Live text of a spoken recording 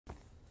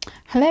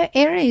Hello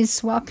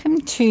Aries,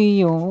 welcome to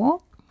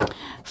your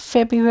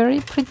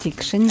February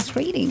predictions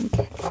reading.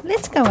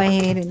 Let's go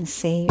ahead and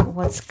see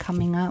what's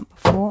coming up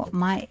for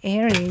my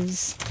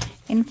Aries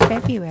in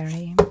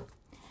February.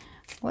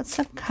 What's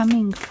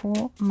upcoming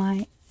for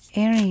my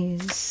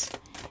Aries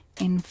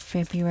in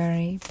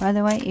February? By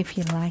the way, if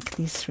you like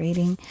this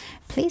reading,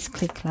 please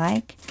click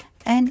like.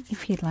 And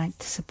if you'd like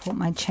to support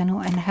my channel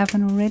and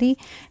haven't already,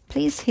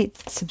 please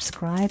hit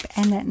subscribe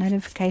and that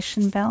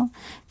notification bell.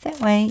 That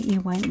way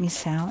you won't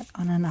miss out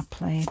on an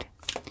upload.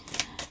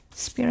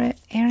 Spirit,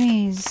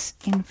 Aries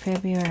in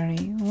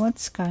February.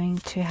 What's going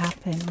to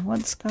happen?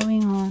 What's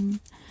going on?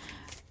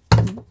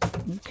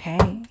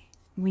 Okay,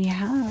 we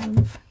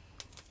have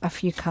a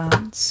few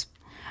cards.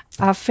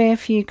 A fair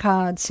few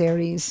cards,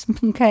 Aries.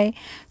 Okay,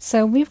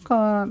 so we've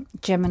got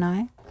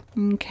Gemini.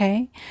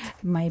 Okay,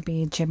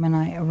 maybe a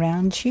Gemini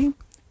around you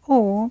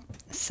or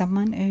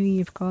someone who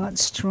you've got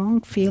strong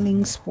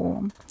feelings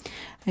for.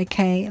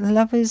 Okay,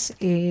 Lovers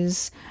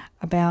is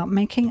about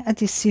making a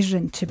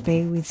decision to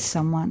be with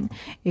someone.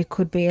 It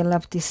could be a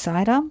love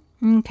decider,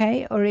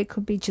 okay, or it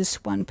could be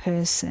just one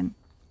person.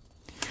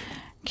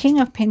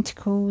 King of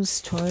Pentacles,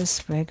 Taurus,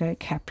 Virgo,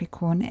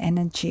 Capricorn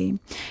energy.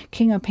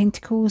 King of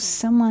Pentacles,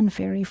 someone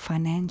very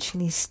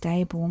financially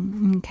stable,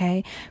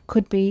 okay?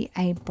 Could be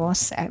a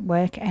boss at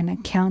work, an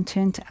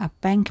accountant, a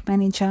bank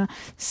manager,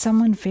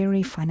 someone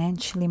very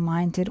financially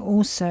minded,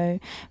 also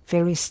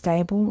very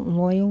stable,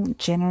 loyal,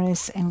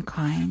 generous, and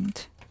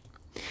kind.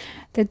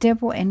 The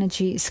Devil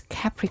energy is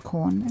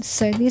Capricorn,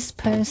 so this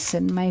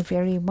person may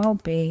very well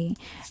be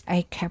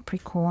a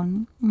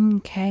Capricorn,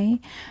 okay?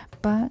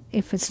 But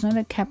if it's not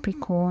a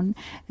Capricorn,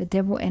 the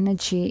Devil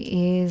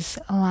energy is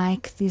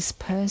like this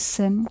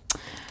person.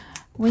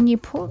 When you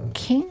put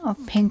King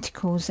of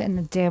Pentacles and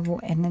the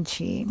Devil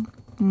energy,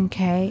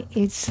 okay,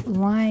 it's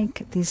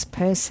like this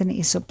person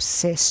is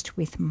obsessed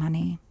with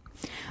money.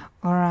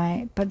 All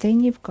right, but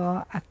then you've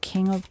got a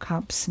King of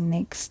Cups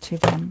next to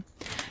them.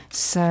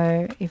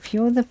 So if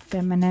you're the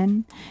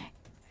feminine,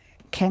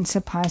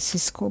 Cancer,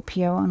 Pisces,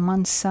 Scorpio on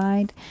one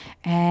side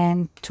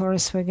and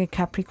Taurus, Virgo,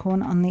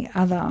 Capricorn on the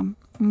other,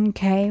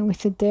 okay,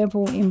 with the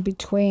Devil in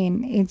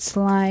between, it's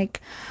like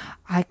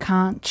I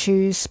can't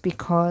choose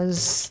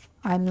because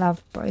I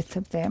love both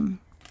of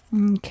them.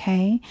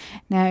 Okay,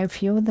 now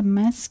if you're the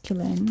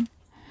masculine,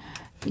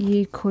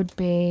 you could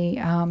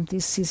be,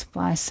 this is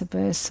vice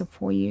versa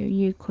for you.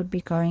 You could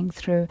be going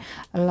through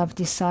a love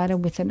decider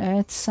with an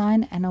earth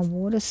sign and a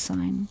water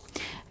sign.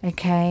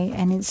 Okay,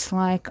 and it's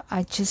like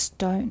I just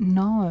don't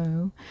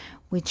know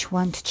which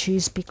one to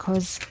choose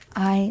because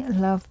I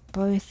love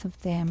both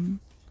of them.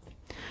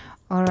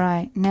 All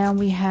right, now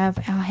we have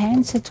our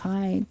hands are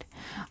tied.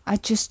 I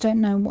just don't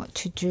know what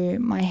to do.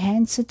 My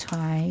hands are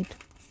tied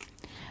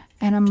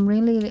and I'm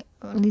really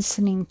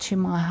listening to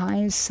my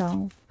higher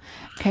self.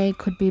 Okay, it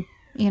could be,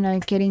 you know,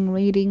 getting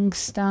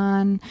readings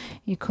done.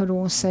 You could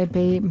also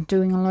be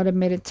doing a lot of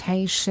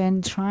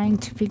meditation, trying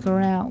to figure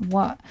out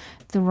what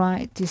the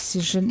right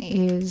decision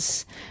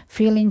is.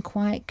 Feeling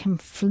quite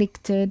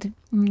conflicted.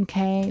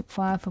 Okay,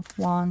 Five of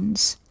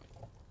Wands.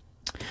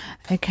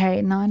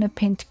 Okay, Nine of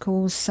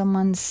Pentacles,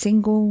 someone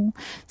single,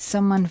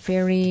 someone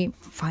very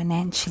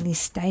financially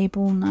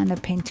stable. Nine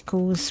of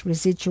Pentacles,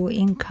 residual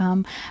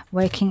income,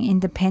 working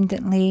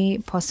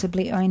independently,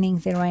 possibly owning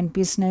their own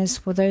business.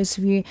 For those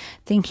of you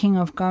thinking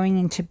of going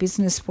into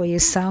business for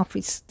yourself,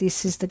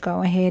 this is the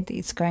go-ahead.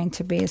 It's going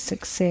to be a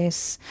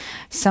success.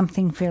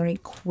 Something very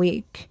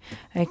quick,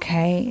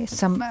 okay?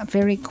 Some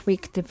very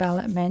quick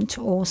development.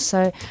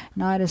 Also,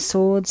 Knight of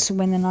Swords,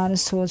 when the Knight of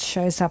Swords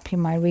shows up in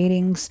my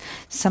readings,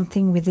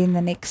 something within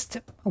the next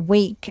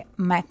week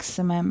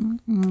maximum.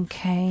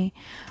 Okay,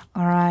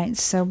 all right,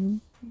 so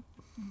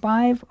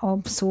Five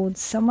of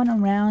Swords, someone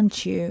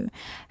around you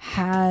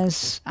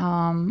has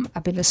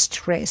a bit of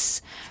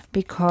stress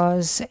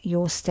because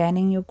you're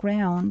standing your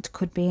ground.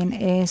 Could be an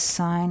air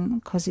sign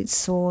because it's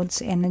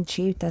swords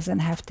energy. It doesn't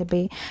have to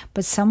be,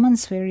 but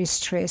someone's very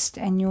stressed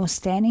and you're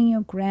standing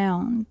your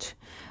ground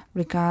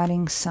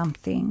regarding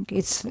something.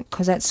 It's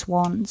because that's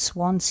Wands.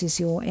 Wands is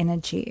your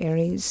energy,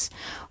 Aries.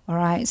 All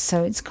right,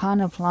 so it's kind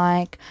of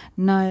like,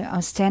 no,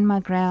 I'll stand my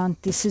ground.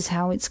 This is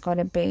how it's got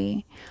to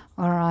be.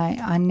 All right,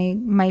 I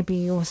need, maybe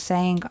you're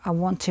saying I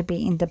want to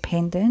be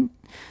independent.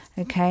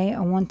 Okay, I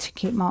want to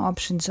keep my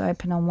options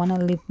open. I want to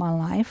live my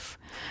life.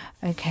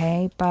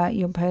 Okay, but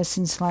your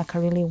person's like, I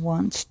really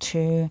want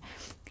to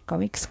go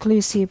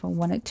exclusive. I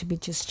want it to be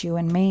just you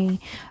and me.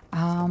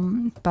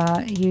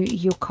 But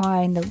you're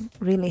kind of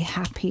really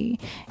happy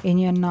in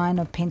your Nine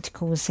of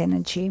Pentacles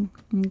energy.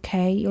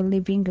 Okay, you're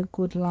living a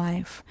good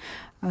life.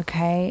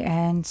 Okay,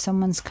 and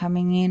someone's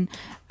coming in,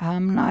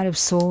 Knight of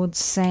Swords,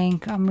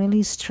 saying I'm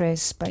really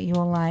stressed, but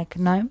you're like,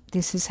 no,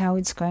 this is how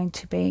it's going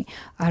to be.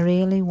 I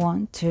really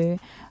want to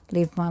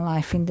live my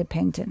life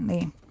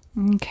independently.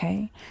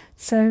 Okay,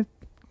 so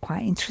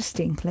quite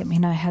interesting. Let me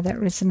know how that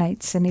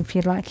resonates. And if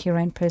you'd like your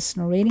own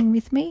personal reading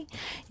with me,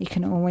 you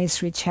can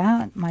always reach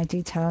out. My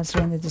details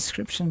are in the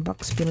description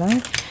box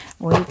below,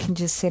 or you can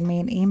just send me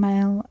an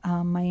email.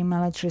 My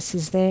email address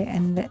is there,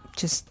 and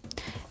just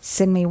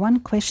send me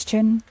one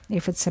question.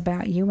 If it's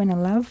about you and a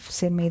love,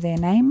 send me their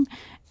name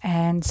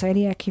and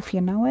zodiac if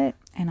you know it,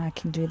 and I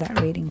can do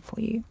that reading for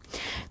you.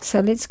 So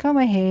let's go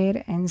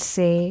ahead and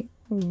see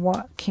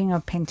what King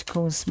of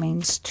Pentacles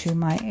means to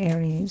my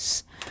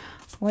Aries.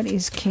 What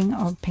is King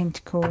of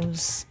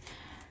Pentacles?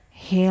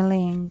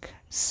 Healing,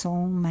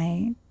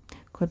 soulmate.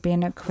 Could be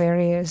an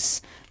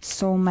Aquarius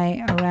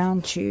soulmate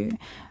around you.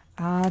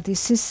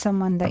 This is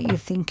someone that you're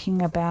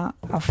thinking about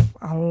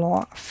a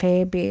lot,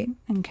 fair bit.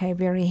 Okay,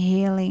 very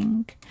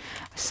healing.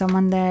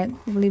 Someone that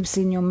lives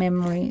in your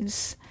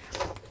memories.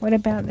 What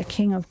about the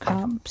King of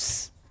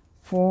Cups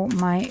for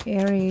my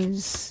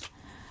Aries?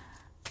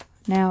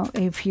 Now,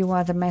 if you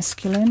are the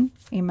masculine,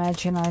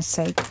 imagine I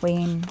say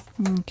Queen.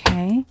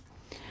 Okay,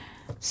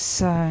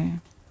 so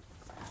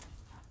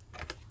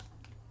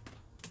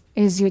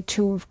is your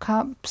Two of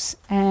Cups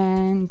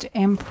and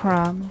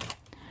Emperor.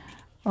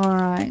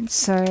 Alright,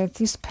 so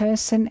this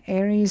person,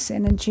 Aries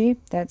energy,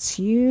 that's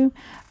you,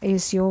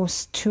 is your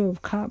Two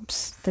of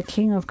Cups. The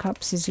King of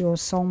Cups is your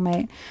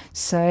soulmate.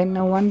 So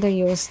no wonder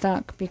you're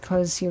stuck,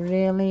 because you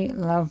really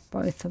love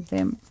both of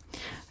them.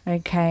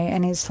 Okay,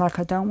 and it's like,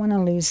 I don't want to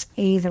lose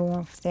either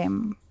of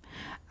them.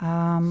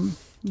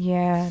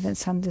 Yeah,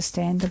 that's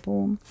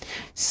understandable.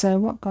 So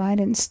what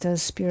guidance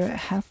does Spirit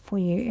have for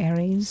you,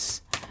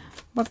 Aries?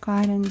 What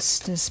guidance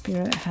does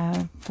Spirit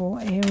have for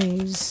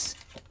Aries?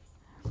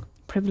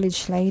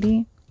 Privileged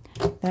lady,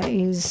 that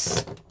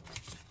is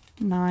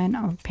Nine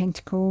of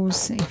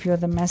Pentacles. If you're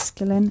the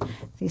masculine,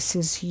 this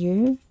is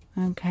you.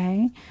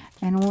 Okay,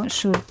 and what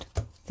should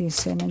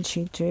this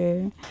energy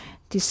do?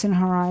 Distant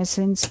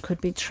horizons, could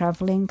be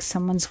traveling.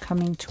 Someone's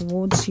coming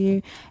towards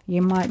you.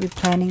 You might be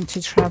planning to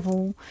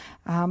travel.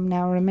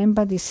 Now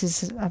remember, this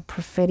is a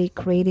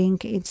prophetic reading.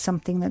 It's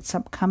something that's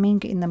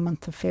upcoming in the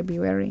month of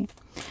February.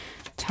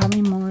 Tell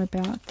me more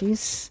about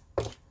this.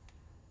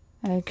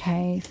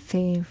 Okay,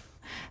 Thief.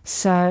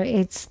 So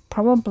it's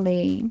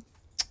probably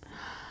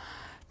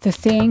the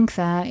thing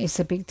that is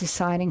a big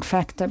deciding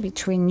factor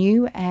between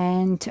you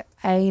and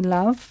a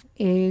love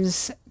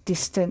is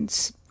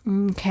distance.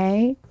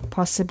 Okay,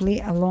 possibly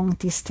a long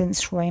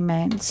distance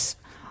romance.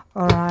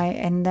 All right,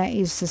 and that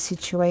is the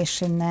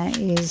situation that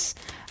is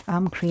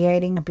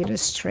creating a bit of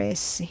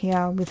stress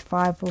here with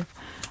Five of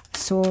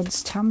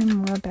Swords. Tell me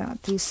more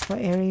about this for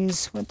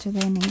Aries. What do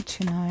they need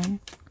to know?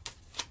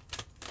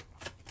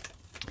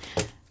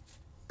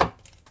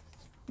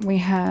 We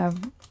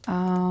have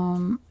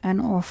an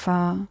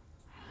offer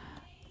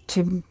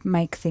to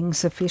make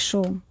things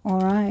official.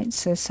 All right,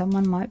 so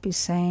someone might be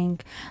saying,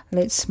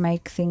 let's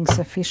make things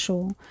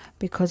official,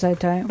 because I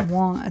don't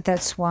want,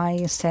 that's why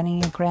you're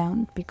standing your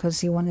ground,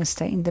 because you want to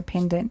stay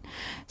independent.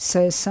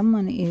 So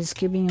someone is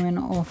giving you an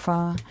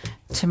offer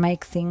to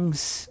make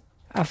things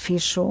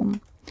official.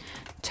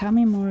 Tell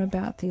me more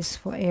about this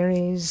for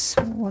Aries.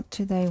 What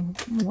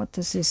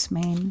does this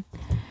mean?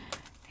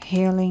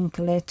 Healing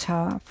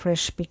letter,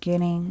 fresh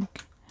beginning.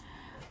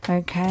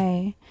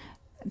 Okay,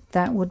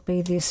 that would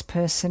be this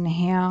person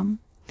here.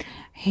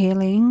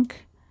 Healing,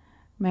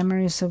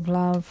 memories of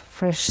love,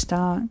 fresh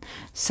start.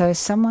 So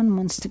someone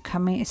wants to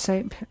come in.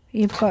 So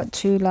you've got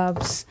two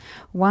loves.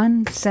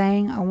 One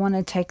saying, I want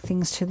to take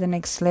things to the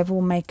next level,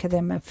 make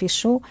them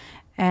official.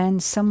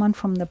 And someone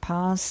from the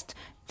past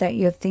that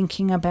you're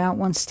thinking about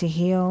wants to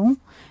heal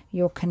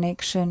your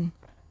connection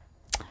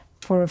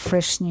for a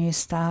fresh new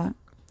start.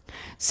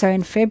 So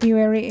in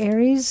February,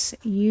 Aries,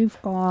 you've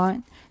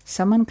got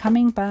someone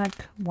coming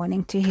back,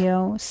 wanting to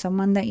heal,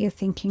 someone that you're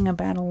thinking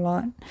about a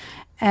lot,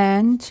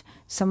 and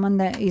someone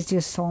that is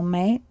your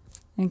soulmate,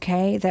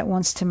 okay, that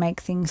wants to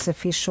make things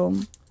official.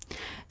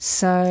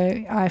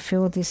 So I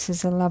feel this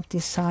is a love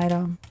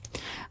decider.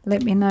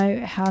 Let me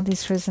know how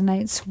this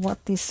resonates,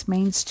 what this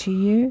means to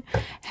you.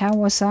 How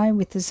was I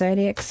with the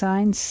zodiac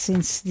signs?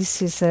 Since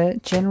this is a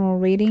general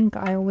reading,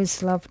 I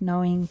always love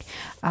knowing,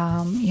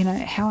 you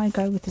know, how I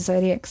go with the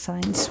zodiac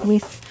signs.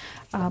 With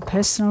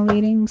personal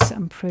readings,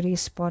 I'm pretty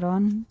spot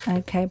on,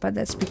 okay, but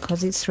that's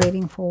because it's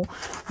reading for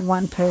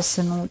one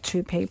person or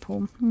two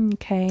people,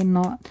 okay,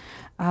 not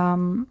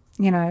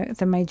you know,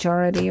 the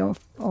majority of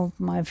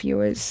my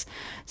viewers.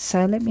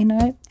 So let me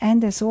know,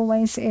 and as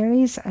always,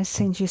 Aries, I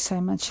send you so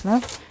much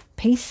love,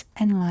 peace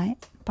and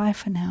light. Bye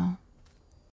for now.